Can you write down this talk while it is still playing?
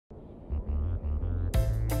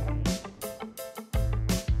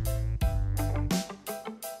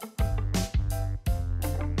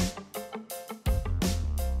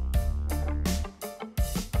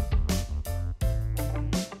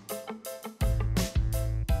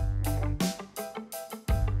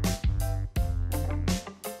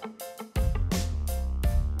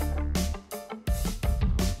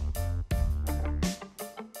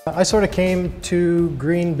I sort of came to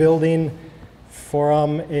green building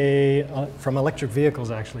from electric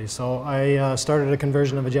vehicles, actually. So I started a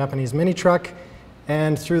conversion of a Japanese mini truck,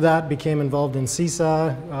 and through that became involved in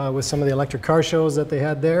CISA with some of the electric car shows that they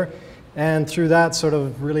had there. And through that sort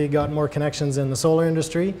of really got more connections in the solar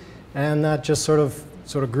industry, and that just sort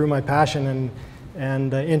of grew my passion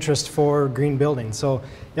and interest for green building. So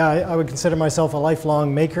yeah, I would consider myself a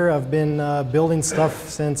lifelong maker. I've been building stuff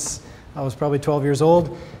since I was probably 12 years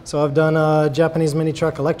old. So I've done a Japanese mini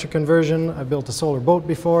truck electric conversion. I built a solar boat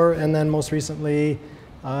before, and then most recently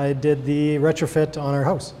I did the retrofit on our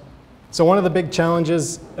house. So one of the big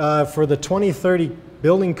challenges for the 2030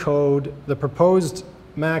 building code, the proposed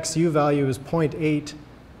max U value is 0.8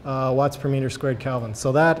 watts per meter squared Kelvin.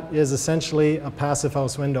 So that is essentially a passive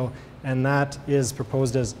house window, and that is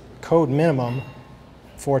proposed as code minimum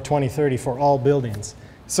for 2030 for all buildings.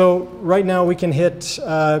 So right now we can hit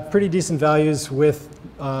pretty decent values with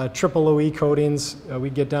triple OE coatings. We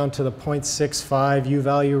get down to the 0.65 U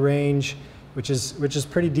value range, which is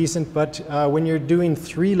pretty decent. But when you're doing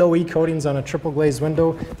 3 low E coatings on a triple glazed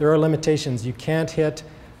window, there are limitations. You can't hit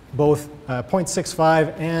both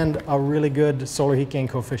 0.65 and a really good solar heat gain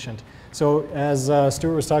coefficient. So as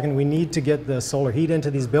Stuart was talking, we need to get the solar heat into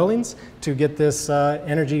these buildings to get this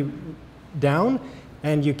energy down.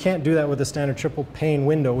 And you can't do that with a standard triple pane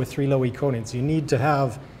window with 3 low E coatings. You need to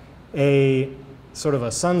have a sort of a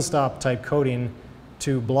sunstop type coating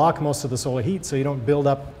to block most of the solar heat so you don't build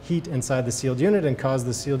up heat inside the sealed unit and cause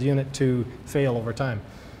the sealed unit to fail over time.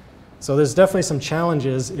 So there's definitely some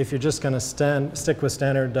challenges if you're just going to stick with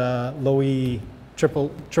standard low E triple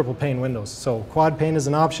pane windows. So quad pane is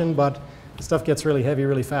an option, but stuff gets really heavy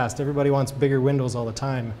really fast. Everybody wants bigger windows all the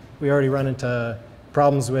time. We already run into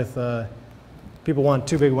problems with people want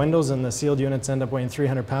 2 big windows and the sealed units end up weighing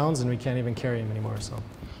 300 pounds and we can't even carry them anymore.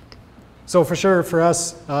 So for sure, for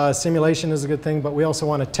us, simulation is a good thing, but we also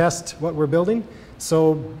want to test what we're building.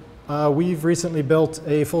 So we've recently built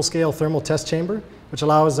a full-scale thermal test chamber, which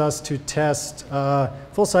allows us to test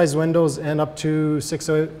full-size windows and up to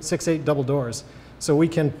 6'8" double doors. So we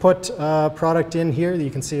can put product in here, you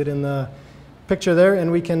can see it in the picture there, and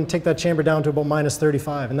we can take that chamber down to about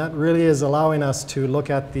 -35. And that really is allowing us to look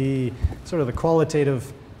at the sort of the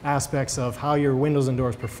qualitative aspects of how your windows and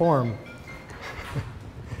doors perform.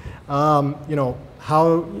 You know,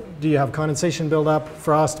 how do you have condensation buildup,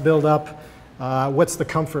 frost buildup? What's the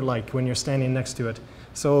comfort like when you're standing next to it?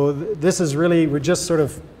 So this is really, we just sort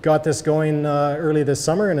of got this going early this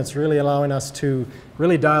summer, and it's really allowing us to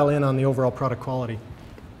really dial in on the overall product quality.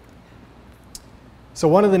 So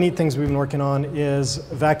one of the neat things we've been working on is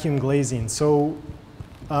vacuum glazing. So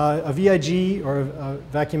a VIG, or a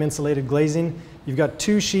vacuum insulated glazing, you've got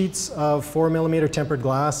 2 sheets of 4mm tempered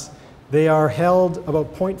glass. They are held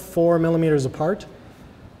about 0.4 millimeters apart.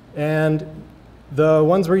 And the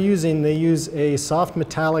ones we're using, they use a soft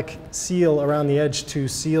metallic seal around the edge to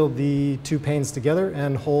seal the 2 panes together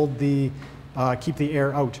and hold keep the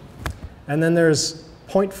air out. And then there's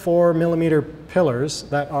 0.4 millimeter pillars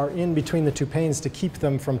that are in between the 2 panes to keep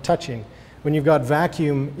them from touching. When you've got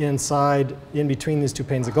vacuum inside, in between these 2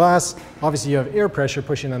 panes of glass, obviously you have air pressure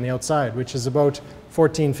pushing on the outside, which is about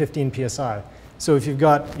 14, 15 psi. So if you've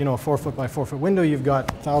got, you know, a 4-foot by 4-foot window, you've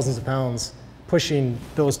got thousands of pounds pushing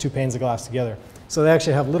those 2 panes of glass together. So they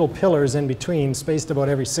actually have little pillars in between, spaced about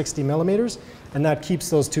every 60 millimeters, and that keeps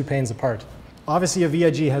those 2 panes apart. Obviously a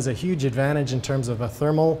VIG has a huge advantage in terms of a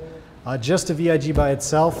thermal. Just a VIG by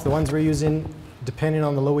itself, the ones we're using, depending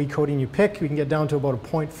on the low E coating you pick, we can get down to about a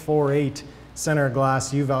 0.48 center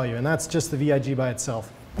glass U value, and that's just the VIG by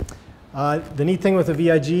itself. The neat thing with the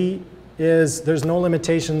VIG is there's no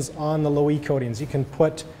limitations on the low E coatings. You can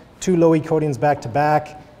put 2 low E coatings back to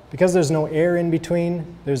back. Because there's no air in between,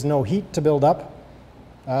 there's no heat to build up.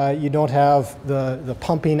 You don't have the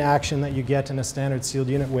pumping action that you get in a standard sealed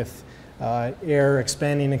unit with air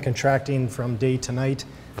expanding and contracting from day to night.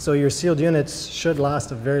 So your sealed units should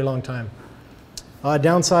last a very long time.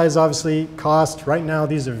 Downsides, obviously, cost. Right now,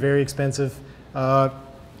 these are very expensive.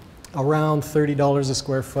 Around $30 a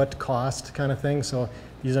square foot cost kind of thing. So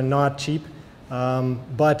these are not cheap.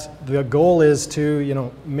 But the goal is to, you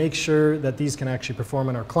know, make sure that these can actually perform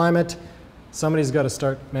in our climate. Somebody's got to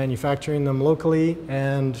start manufacturing them locally,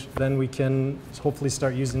 and then we can hopefully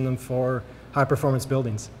start using them for high performance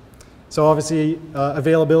buildings. So obviously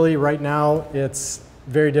availability right now, it's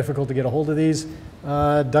very difficult to get a hold of these.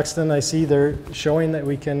 Duxton, I see they're showing that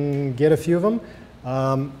we can get a few of them.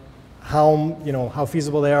 How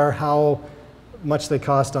feasible they are, how much they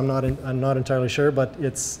cost, I'm not entirely sure, but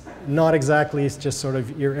it's not exactly, it's just sort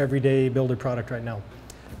of your everyday builder product right now.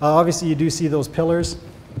 Obviously you do see those pillars.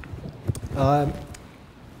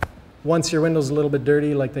 once your window's a little bit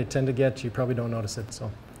dirty, like they tend to get, you probably don't notice it.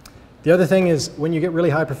 So the other thing is when you get really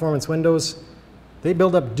high performance windows, they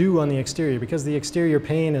build up dew on the exterior. Because the exterior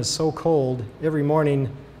pane is so cold, every morning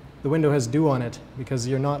the window has dew on it because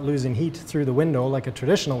you're not losing heat through the window like a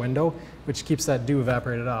traditional window, which keeps that dew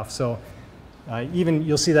evaporated off. So even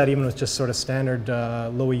you'll see that even with just sort of standard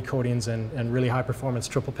low E coatings and really high performance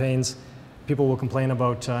triple panes. People will complain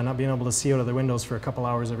about not being able to see out of their windows for a couple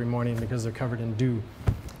hours every morning because they're covered in dew.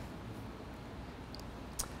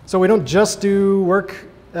 So we don't just do work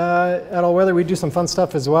at All Weather, we do some fun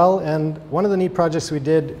stuff as well. And one of the neat projects we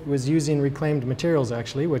did was using reclaimed materials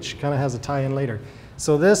actually, which kind of has a tie-in later.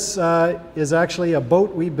 So this is actually a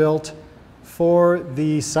boat we built for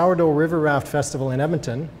the Sourdough River Raft Festival in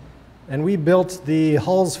Edmonton. And we built the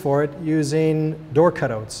hulls for it using door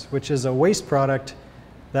cutouts, which is a waste product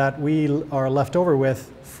that we are left over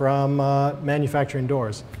with from manufacturing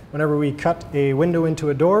doors. Whenever we cut a window into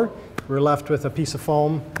a door, we're left with a piece of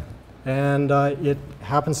foam, and it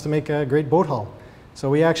happens to make a great boat hull. So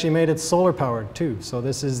we actually made it solar powered too. So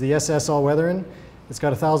this is the SS All Weatherin'. It's got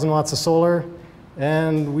 1,000 watts of solar,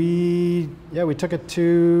 and we took it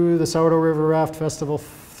to the Sourdough River Raft Festival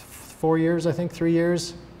 4 years, I think, 3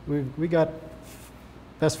 years. We got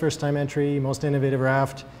best first time entry, most innovative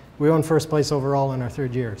raft. We won first place overall in our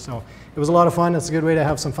 3rd year. So it was a lot of fun. It's a good way to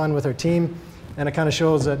have some fun with our team, and it kind of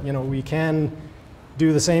shows that we can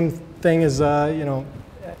do the same thing as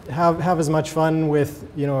have as much fun with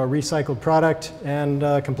a recycled product and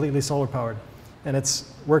completely solar powered. And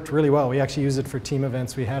it's worked really well. We actually use it for team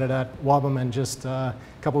events. We had it at Wabamun just a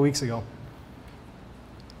couple weeks ago.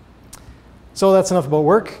 So that's enough about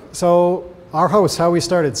work. So our house, how we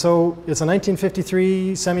started. So it's a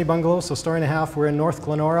 1953 semi-bungalow, so story and a half. We're in North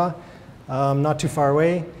Glenora, not too far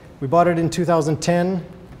away. We bought it in 2010,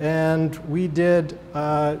 and we did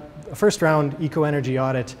a first round eco-energy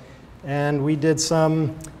audit. And we did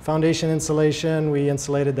some foundation insulation, we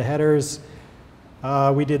insulated the headers,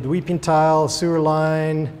 we did the weeping tile, sewer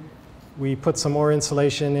line, we put some more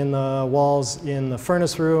insulation in the walls in the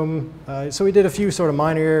furnace room. So we did a few sort of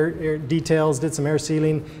minor details, did some air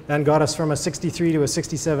sealing, and got us from a 63 to a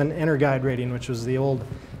 67 EnerGuide rating, which was the old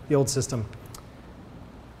system.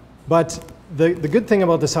 But the good thing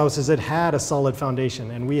about this house is it had a solid foundation,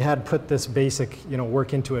 and we had put this basic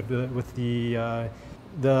work into it with the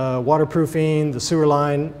waterproofing, the sewer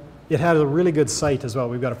line. It had a really good site as well.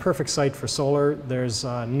 We've got a perfect site for solar. There's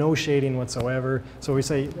no shading whatsoever. So we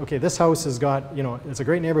say, okay, this house has got, it's a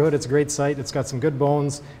great neighborhood, it's a great site, it's got some good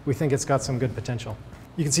bones. We think it's got some good potential.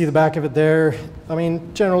 You can see the back of it there. I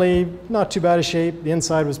mean, generally not too bad a shape. The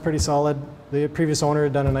inside was pretty solid. The previous owner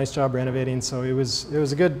had done a nice job renovating, so it was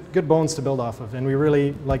a good bones to build off of. And we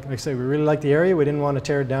really, like I say, we really liked the area. We didn't want to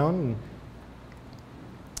tear it down. And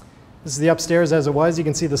this is the upstairs as it was. You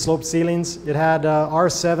can see the sloped ceilings. It had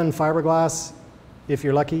R7 fiberglass, if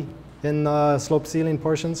you're lucky, in the sloped ceiling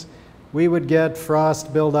portions. We would get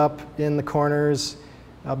frost build up in the corners,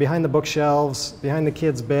 behind the bookshelves, behind the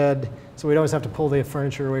kid's bed, so we'd always have to pull the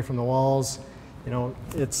furniture away from the walls.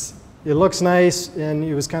 It looks nice, and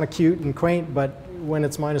it was kind of cute and quaint, but when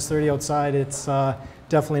it's minus 30 outside, it's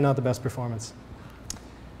definitely not the best performance.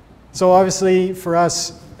 So obviously for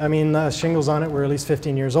us, I mean, shingles on it were at least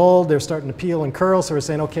 15 years old. They're starting to peel and curl, so we're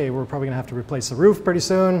saying, okay, we're probably going to have to replace the roof pretty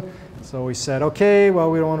soon. So we said, okay, well,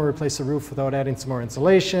 we don't want to replace the roof without adding some more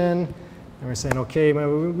insulation. And we're saying, okay,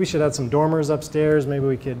 maybe we should add some dormers upstairs. Maybe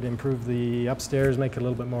we could improve the upstairs, make it a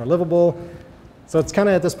little bit more livable. So it's kind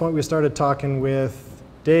of at this point we started talking with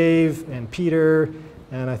Dave and Peter,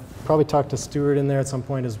 and I probably talked to Stuart in there at some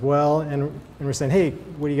point as well. And we're saying, hey,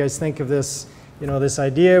 what do you guys think of this? This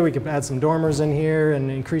idea, we could add some dormers in here and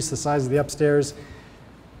increase the size of the upstairs.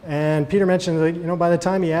 And Peter mentioned that, by the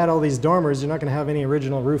time you add all these dormers, you're not going to have any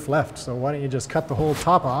original roof left. So why don't you just cut the whole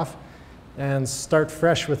top off and start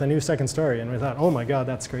fresh with a new second story? And we thought, oh my God,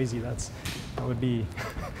 that's crazy. That would be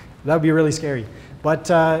really scary. But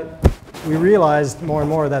we realized more and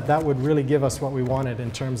more that would really give us what we wanted in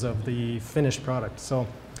terms of the finished product. So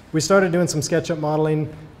we started doing some SketchUp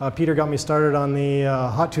modeling. Peter got me started on the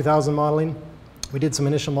Hot 2000 modeling. We did some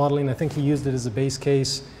initial modeling. I think he used it as a base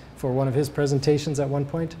case for one of his presentations at one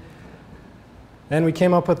point. And we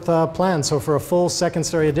came up with a plan. So for a full second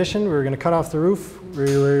story addition, we were going to cut off the roof.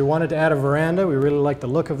 We wanted to add a veranda. We really liked the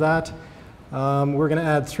look of that. We're going to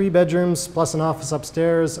add 3 bedrooms plus an office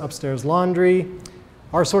upstairs laundry.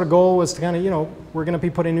 Our sort of goal was to kind of, we're going to be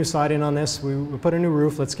putting new siding on this. We put a new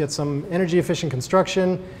roof. Let's get some energy efficient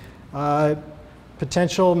construction.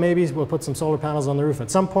 Potential, maybe we'll put some solar panels on the roof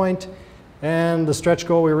at some point. And the stretch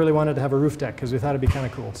goal, we really wanted to have a roof deck because we thought it'd be kind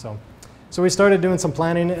of cool. So So we started doing some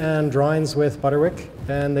planning and drawings with Butterwick,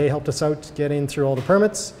 and they helped us out getting through all the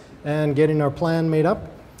permits and getting our plan made up.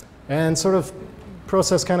 And sort of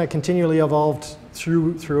process kind of continually evolved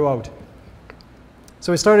throughout.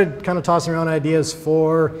 So we started kind of tossing around ideas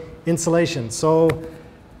for insulation. So,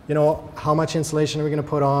 you know, how much insulation are we going to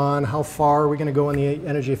put on? How far are we going to go in the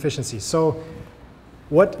energy efficiency? So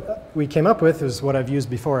what we came up with is what I've used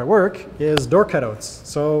before at work is door cutouts.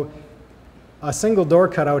 So a single door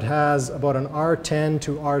cutout has about an R10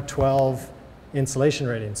 to R12 insulation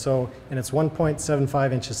rating. So, and it's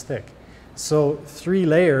 1.75 inches thick. So 3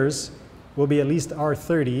 layers will be at least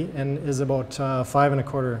R30 and is about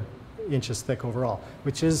 5¼ inches thick overall,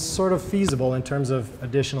 which is sort of feasible in terms of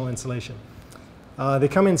additional insulation. They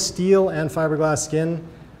come in steel and fiberglass skin.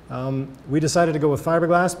 We decided to go with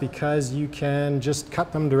fiberglass because you can just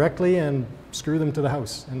cut them directly and screw them to the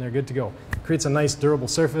house and they're good to go. It creates a nice durable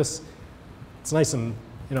surface. It's nice and,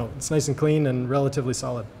 you know, it's nice and clean and relatively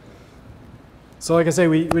solid. So like I say,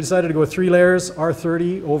 we decided to go with 3 layers,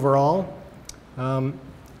 R30 overall.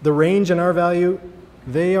 The range in our value,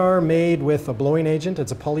 they are made with a blowing agent.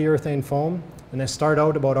 It's a polyurethane foam, and they start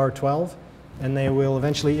out about R12, and they will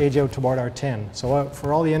eventually age out to about R10. So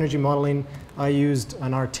for all the energy modeling, I used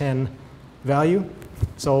an R10 value.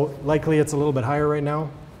 So likely it's a little bit higher right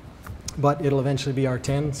now, but it'll eventually be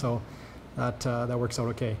R10, so that works out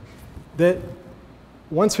okay.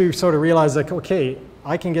 Once we sort of realized that, okay,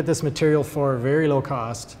 I can get this material for a very low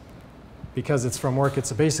cost because it's from work,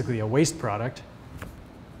 it's basically a waste product.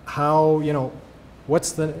 How, you know, what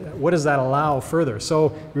does that allow further?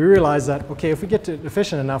 So we realized that, okay, if we get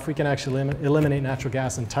efficient enough, we can actually eliminate natural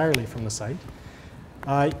gas entirely from the site.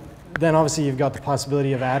 Then obviously you've got the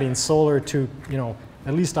possibility of adding solar to, you know,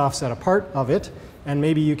 at least offset a part of it, and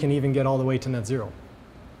maybe you can even get all the way to net zero.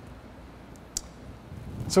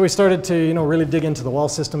 So we started to, you know, really dig into the wall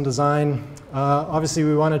system design. Obviously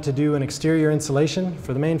we wanted to do an exterior insulation.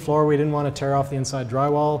 For the main floor, we didn't want to tear off the inside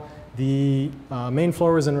drywall. The main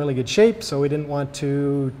floor was in really good shape, so we didn't want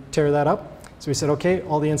to tear that up. So we said, okay,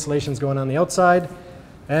 all the insulation's going on the outside.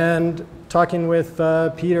 And talking with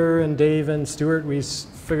Peter and Dave and Stuart, we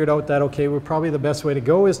figured out that, okay, probably the best way to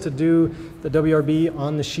go is to do the WRB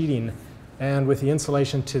on the sheeting and with the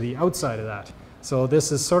insulation to the outside of that. So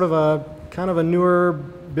this is sort of a kind of a newer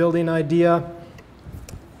building idea.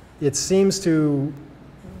 It seems to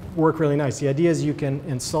work really nice. The idea is you can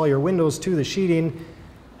install your windows to the sheeting,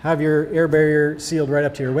 have your air barrier sealed right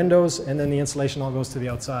up to your windows, and then the insulation all goes to the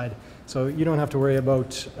outside. So you don't have to worry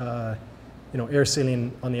about you know, air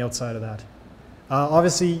sealing on the outside of that.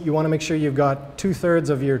 Obviously, you want to make sure you've got 2/3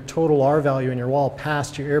 of your total R value in your wall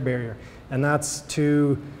past your air barrier, and that's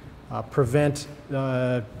to prevent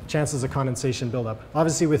chances of condensation buildup.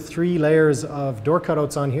 Obviously, with 3 layers of door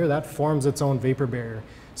cutouts on here, that forms its own vapor barrier.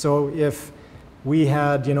 So if we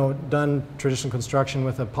had, you know, done traditional construction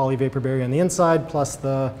with a poly vapor barrier on the inside plus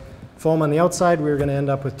the foam on the outside, we were going to end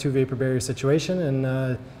up with 2 vapor barrier situation,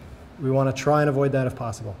 and we want to try and avoid that if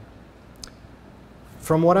possible.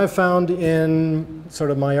 From what I've found in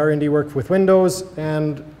sort of my R&D work with windows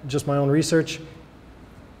and just my own research,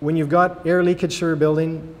 when you've got air leakage through a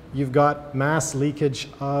building, you've got mass leakage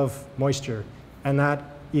of moisture, and that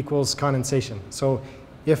equals condensation. So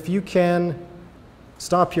if you can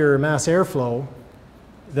stop your mass airflow,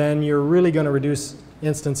 then you're really going to reduce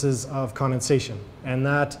instances of condensation, and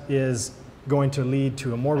that is going to lead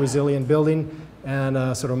to a more resilient building and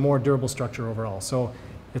a sort of more durable structure overall. So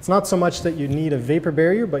it's not so much that you need a vapor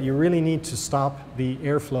barrier, but you really need to stop the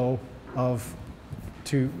airflow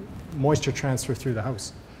to moisture transfer through the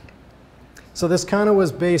house. So this kind of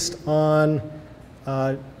was based on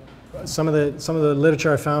some of the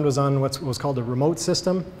literature I found was on what was called a remote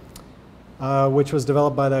system, which was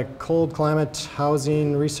developed by the Cold Climate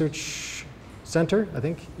Housing Research Center, I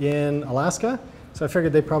think, in Alaska. So I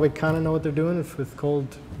figured they probably kind of know what they're doing with cold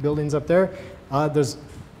buildings up there.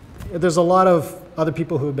 There's a lot of other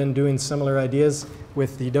people who have been doing similar ideas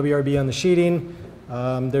with the WRB on the sheeting.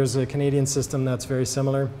 There's a Canadian system that's very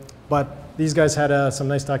similar. But these guys had some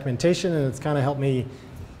nice documentation, and it's kind of helped me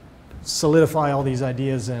solidify all these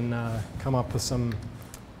ideas and come up with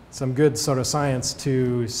some good sort of science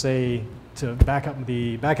to say, to back up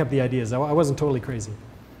the ideas. I wasn't totally crazy.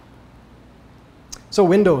 So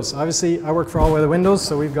windows, obviously I work for all weather windows,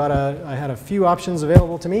 so I had a few options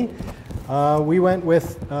available to me. We went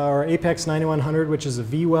with our Apex 9100, which is a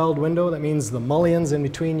V-weld window. That means the mullions in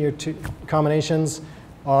between your 2 combinations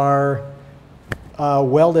are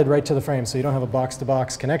welded right to the frame, so you don't have a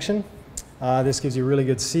box-to-box connection. This gives you a really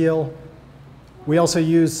good seal. We also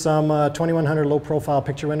use some 2100 low-profile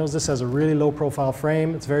picture windows. This has a really low-profile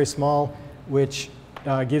frame. It's very small, which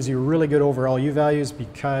gives you really good overall U values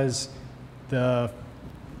because the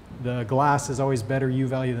glass is always better U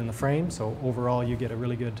value than the frame, so overall you get a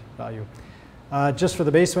really good value. Just for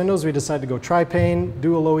the base windows, we decided to go tri-pane,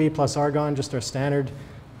 dual OE plus argon, just our standard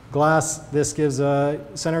glass. This gives a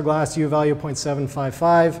center glass U value of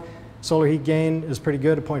 0.755. Solar heat gain is pretty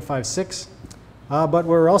good at 0.56. But what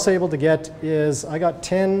we're also able to get is, I got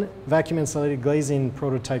 10 vacuum insulated glazing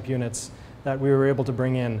prototype units that we were able to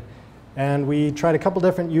bring in. And we tried a couple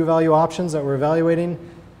different U value options that we're evaluating.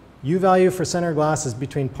 U value for center glass is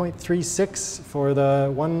between 0.36 for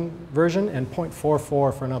the one version and 0.44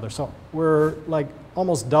 for another. So we're like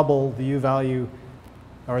almost double the U value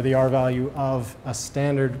or the R value of a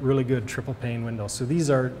standard really good triple pane window. So these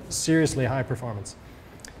are seriously high performance.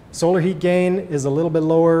 Solar heat gain is a little bit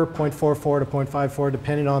lower, 0.44 to 0.54,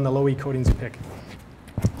 depending on the low E coatings you pick.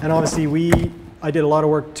 And obviously I did a lot of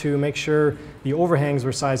work to make sure the overhangs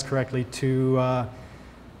were sized correctly to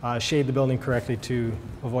shade the building correctly to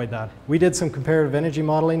avoid that. We did some comparative energy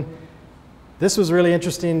modeling. This was really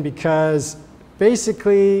interesting because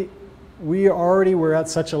basically we already were at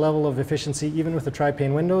such a level of efficiency, even with the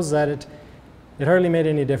tri-pane windows, that it hardly made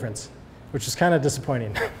any difference, which is kind of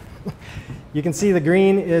disappointing. You can see the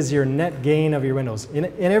green is your net gain of your windows. In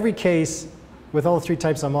every case, with all three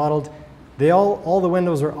types I modeled, all the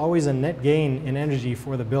windows were always a net gain in energy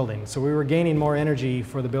for the building. So we were gaining more energy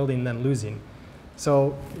for the building than losing.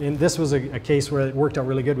 So this was a case where it worked out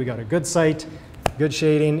really good. We got a good site, good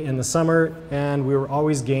shading in the summer, and we were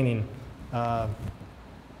always gaining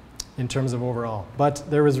in terms of overall. But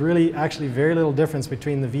there was really actually very little difference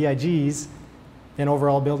between the VIGs in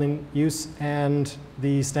overall building use and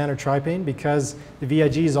the standard tri-pane, because the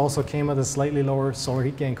VIGs also came with a slightly lower solar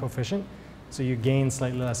heat gain coefficient, so you gain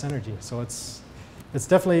slightly less energy. So it's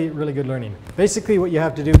definitely really good learning. Basically what you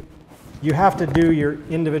have to do, you have to do your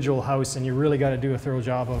individual house, and you really got to do a thorough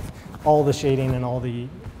job of all the shading and all the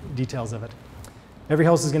details of it. Every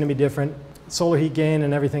house is going to be different. Solar heat gain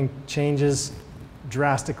and everything changes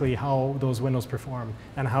drastically how those windows perform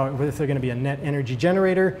and if they're going to be a net energy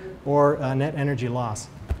generator or a net energy loss.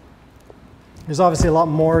 There's obviously a lot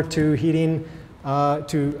more to heating,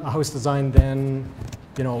 to a house design than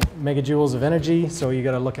megajoules of energy. So you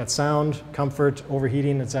got to look at sound, comfort,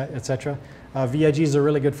 overheating, etc. VIGs are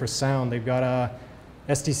really good for sound. They've got a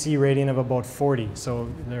STC rating of about 40, so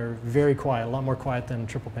they're very quiet, a lot more quiet than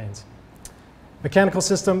triple panes. Mechanical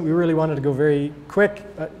system, we really wanted to go very quick,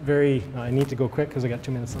 I need to go quick because I got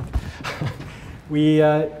 2 minutes left. We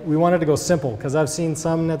wanted to go simple because I've seen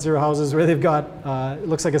some net zero houses where they've got, it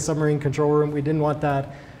looks like a submarine control room. We didn't want that.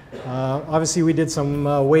 Obviously we did some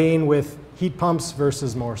weighing with heat pumps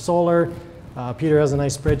versus more solar. Peter has a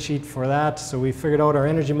nice spreadsheet for that. So we figured out our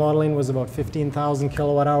energy modeling was about 15,000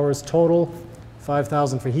 kilowatt hours total,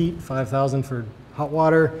 5,000 for heat, 5,000 for hot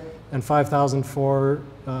water, and 5,000 for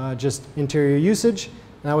just interior usage.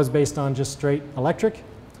 And that was based on just straight electric.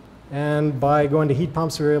 And by going to heat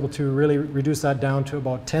pumps, we were able to really reduce that down to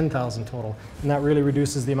about 10,000 total. And that really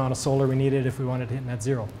reduces the amount of solar we needed if we wanted to hit net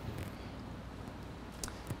zero.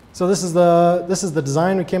 So this is the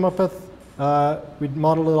design we came up with. We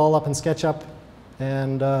modeled it all up in SketchUp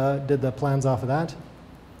and did the plans off of that.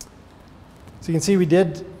 So you can see we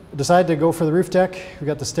did decide to go for the roof deck. We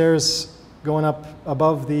got the stairs going up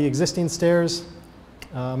above the existing stairs,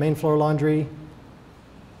 main floor laundry.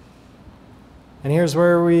 And here's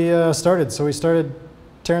where we started. So we started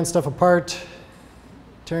tearing stuff apart,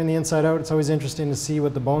 tearing the inside out. It's always interesting to see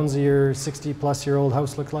what the bones of your 60-plus-year-old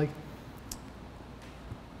house look like.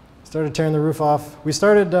 Started tearing the roof off. We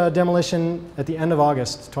started demolition at the end of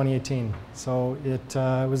August 2018. So it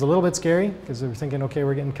was a little bit scary because we were thinking, okay,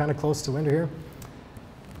 we're getting kind of close to winter here.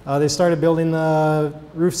 They started building the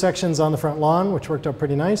roof sections on the front lawn, which worked out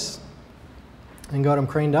pretty nice, and got them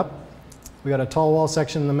craned up. We got a tall wall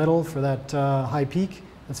section in the middle for that high peak.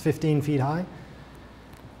 That's 15 feet high.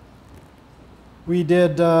 We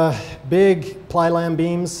did big ply-lam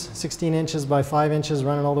beams, 16 inches by 5 inches,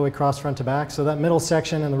 running all the way across front to back. So that middle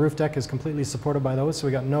section and the roof deck is completely supported by those. So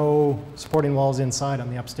we got no supporting walls inside on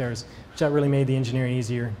the upstairs, which that really made the engineering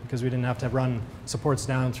easier because we didn't have to run supports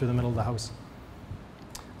down through the middle of the house.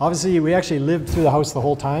 Obviously, we actually lived through the house the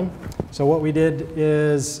whole time. So what we did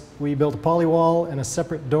is we built a poly wall and a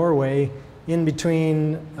separate doorway in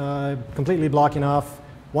between, completely blocking off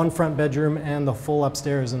one front bedroom and the full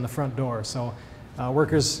upstairs and the front door. So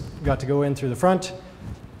workers got to go in through the front.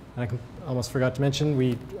 And I almost forgot to mention,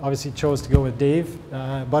 we obviously chose to go with Dave,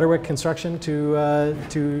 Butterwick Construction,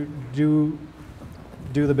 to do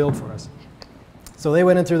the build for us. So they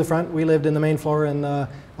went in through the front. We lived in the main floor and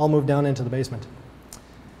all moved down into the basement.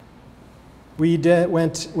 We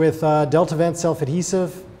went with Delta Vent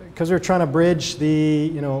self-adhesive because we were trying to bridge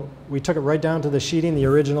the, we took it right down to the sheeting, the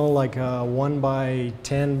original like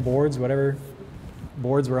 1x10 boards, whatever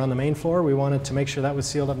boards were on the main floor. We wanted to make sure that was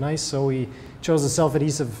sealed up nice, so we chose the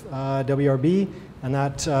self-adhesive WRB, and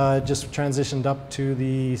that just transitioned up to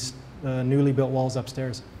the newly built walls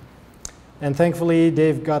upstairs. And thankfully,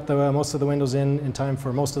 Dave got most of the windows in time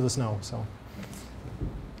for most of the snow. So.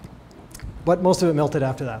 But most of it melted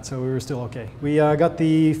after that, so we were still okay. We got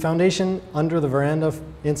the foundation under the veranda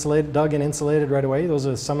insulated, dug and insulated right away. Those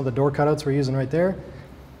are some of the door cutouts we're using right there.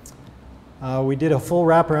 We did a full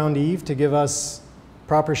wraparound eave to give us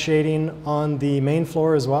proper shading on the main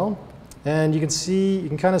floor as well. And you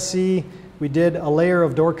can kind of see we did a layer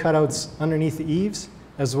of door cutouts underneath the eaves,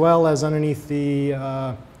 as well as underneath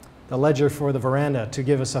the ledger for the veranda to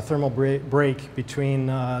give us a thermal break between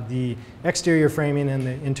the exterior framing and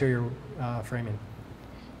the interior framing.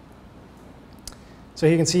 So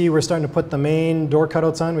you can see we're starting to put the main door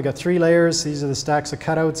cutouts on. We got 3 layers. These are the stacks of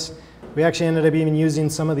cutouts. We actually ended up even using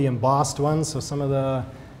some of the embossed ones, so some of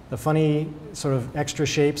the funny sort of extra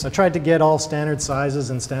shapes. I tried to get all standard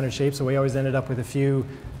sizes and standard shapes, so we always ended up with a few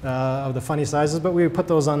of the funny sizes, but we put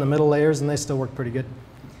those on the middle layers and they still work pretty good.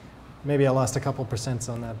 Maybe I lost a couple %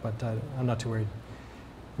 on that, but I'm not too worried.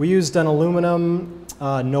 We used an aluminum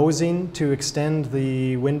nosing to extend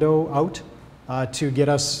the window out to get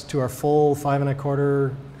us to our full 5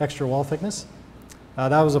 1/4 extra wall thickness.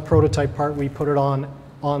 That was a prototype part. We put it on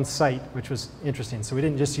site, which was interesting. So we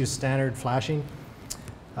didn't just use standard flashing.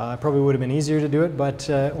 Probably would have been easier to do it, but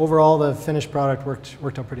overall the finished product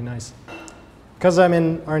worked out pretty nice. Because I'm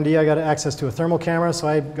in R&D, I got access to a thermal camera, so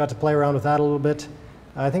I got to play around with that a little bit.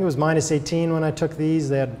 I think it was -18 when I took these.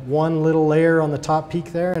 They had one little layer on the top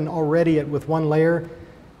peak there, and already with one layer,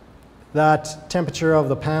 that temperature of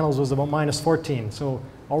the panels was about -14. So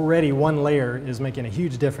already one layer is making a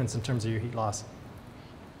huge difference in terms of your heat loss.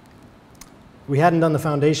 We hadn't done the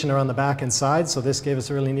foundation around the back and sides, so this gave us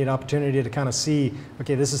a really neat opportunity to kind of see,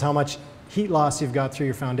 okay, this is how much heat loss you've got through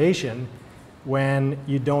your foundation when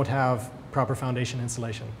you don't have proper foundation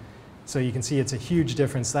insulation. So you can see it's a huge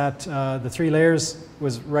difference. That the 3 layers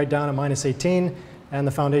was right down at -18, and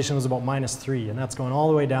the foundation was about -3, and that's going all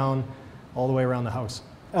the way down, all the way around the house.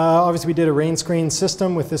 Obviously, we did a rain screen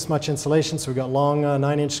system with this much insulation, so we got long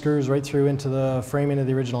 9-inch screws right through into the framing of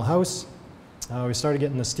the original house. We started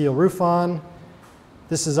getting the steel roof on.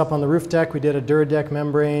 This is up on the roof deck. We did a Duradeck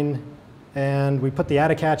membrane, and we put the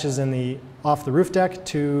attic hatches off the roof deck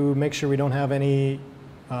to make sure we don't have any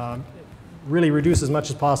really reduce as much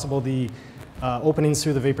as possible the openings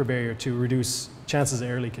through the vapor barrier to reduce chances of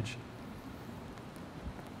air leakage.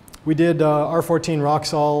 We did R14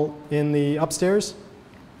 Roxol in the upstairs.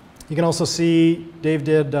 You can also see Dave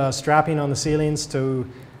did strapping on the ceilings so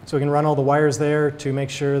we can run all the wires there to make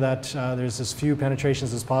sure that there's as few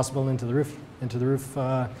penetrations as possible into the roof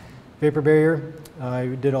vapor barrier.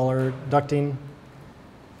 We did all our ducting.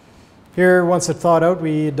 Here, once it thawed out,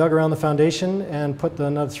 we dug around the foundation and put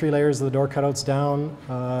another 3 layers of the door cutouts down.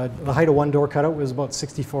 The height of one door cutout was about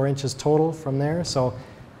 64 inches total from there.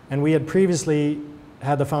 And we had previously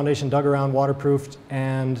had the foundation dug around, waterproofed,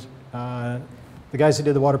 and the guys who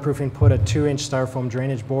did the waterproofing put a 2-inch styrofoam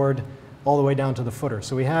drainage board all the way down to the footer.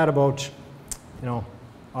 So we had about,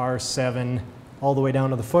 R7 all the way down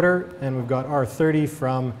to the footer, and we've got R30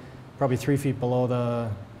 from probably 3 feet below the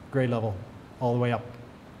grade level all the way up.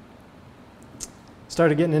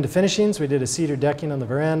 Started getting into finishings. We did a cedar decking on the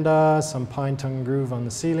veranda, some pine tongue and groove on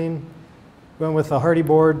the ceiling. Went with a hardy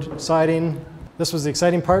board siding. This was the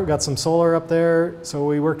exciting part. We got some solar up there, so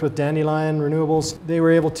we worked with Dandelion Renewables. They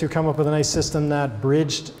were able to come up with a nice system that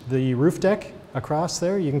bridged the roof deck across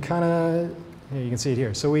there. You can see it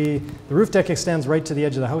here. So the roof deck extends right to the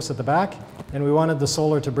edge of the house at the back, and we wanted the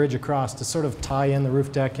solar to bridge across to sort of tie in the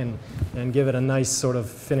roof deck and give it a nice sort of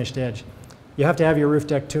finished edge. You have to have your roof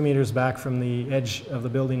deck 2 meters back from the edge of the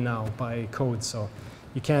building now by code, so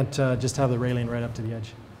you can't just have the railing right up to the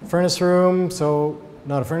edge. Furnace room, so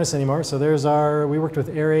not a furnace anymore. So there's we worked with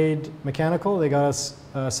Air-Aid Mechanical. They got us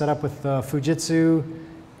set up with Fujitsu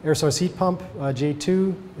air source heat pump,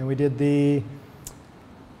 J2, and we did the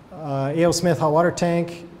A.O. Smith hot water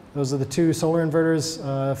tank. Those are the 2 solar inverters,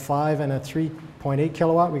 5 and a 3.8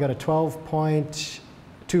 kilowatt. We got a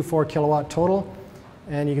 12.24 kilowatt total.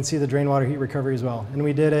 And you can see the drain water heat recovery as well. And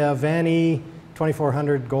we did a Vanny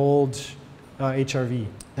 2400 gold HRV.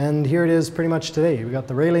 And here it is pretty much today. We got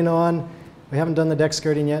the railing on. We haven't done the deck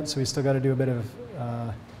skirting yet, so we still got to do a bit of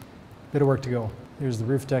work to go. Here's the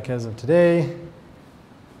roof deck as of today.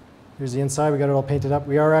 Here's the inside. We got it all painted up.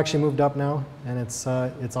 We are actually moved up now, and it's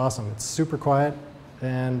awesome. It's super quiet.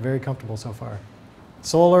 and very comfortable so far.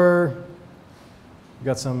 Solar, we've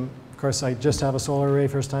got some, of course I just have a solar array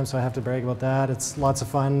first time, so I have to brag about that. It's lots of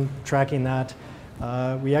fun tracking that.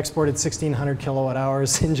 We exported 1,600 kilowatt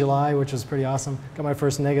hours in July, which was pretty awesome. Got my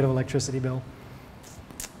first negative electricity bill.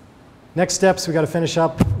 Next steps, we got to finish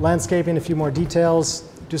up landscaping, a few more details,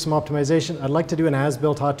 do some optimization. I'd like to do an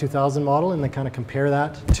as-built HOT 2000 model and then kind of compare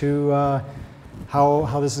that to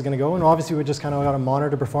how this is going to go. And obviously we just kind of got to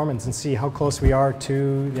monitor performance and see how close we are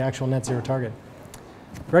to the actual net zero target.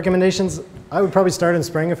 Recommendations, I would probably start in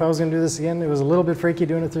spring if I was going to do this again. It was a little bit freaky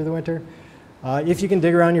doing it through the winter. If you can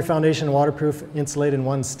dig around your foundation waterproof, insulate in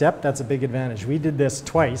one step, that's a big advantage. We did this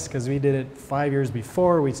twice because we did it 5 years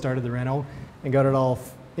before we started the reno and got it all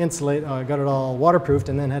waterproofed,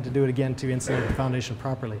 and then had to do it again to insulate the foundation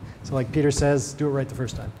properly. So like Peter says, do it right the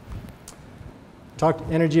first time.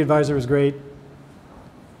 Energy advisor was great.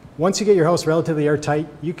 Once you get your house relatively airtight,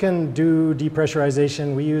 you can do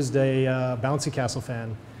depressurization. We used a bouncy castle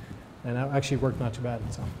fan, and that actually worked not too bad.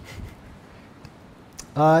 So.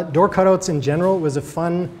 Door cutouts in general was a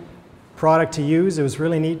fun product to use. It was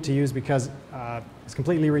really neat to use because it's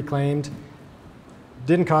completely reclaimed.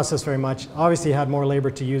 Didn't cost us very much. Obviously had more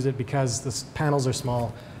labor to use it because the panels are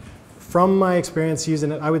small. From my experience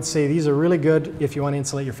using it, I would say these are really good if you want to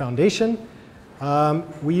insulate your foundation.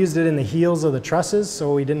 We used it in the heels of the trusses,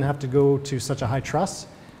 so we didn't have to go to such a high truss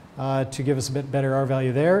to give us a bit better R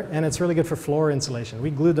value there. And it's really good for floor insulation. We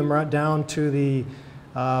glued them right down to the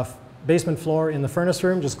basement floor in the furnace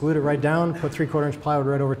room, just glued it right down, put 3/4 inch plywood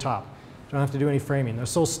right over top. Don't have to do any framing. They're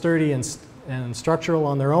so sturdy and structural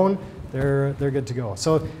on their own, they're good to go.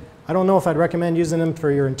 So I don't know if I'd recommend using them for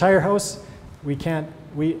your entire house.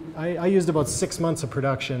 I used about 6 months of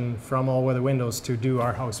production from All Weather Windows to do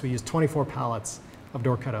our house. We used 24 pallets of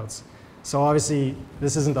door cutouts. So obviously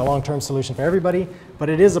this isn't a long-term solution for everybody, but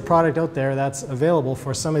it is a product out there that's available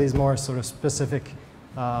for some of these more sort of specific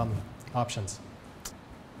options.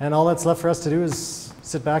 And all that's left for us to do is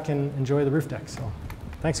sit back and enjoy the roof deck. So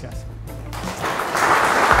thanks, guys.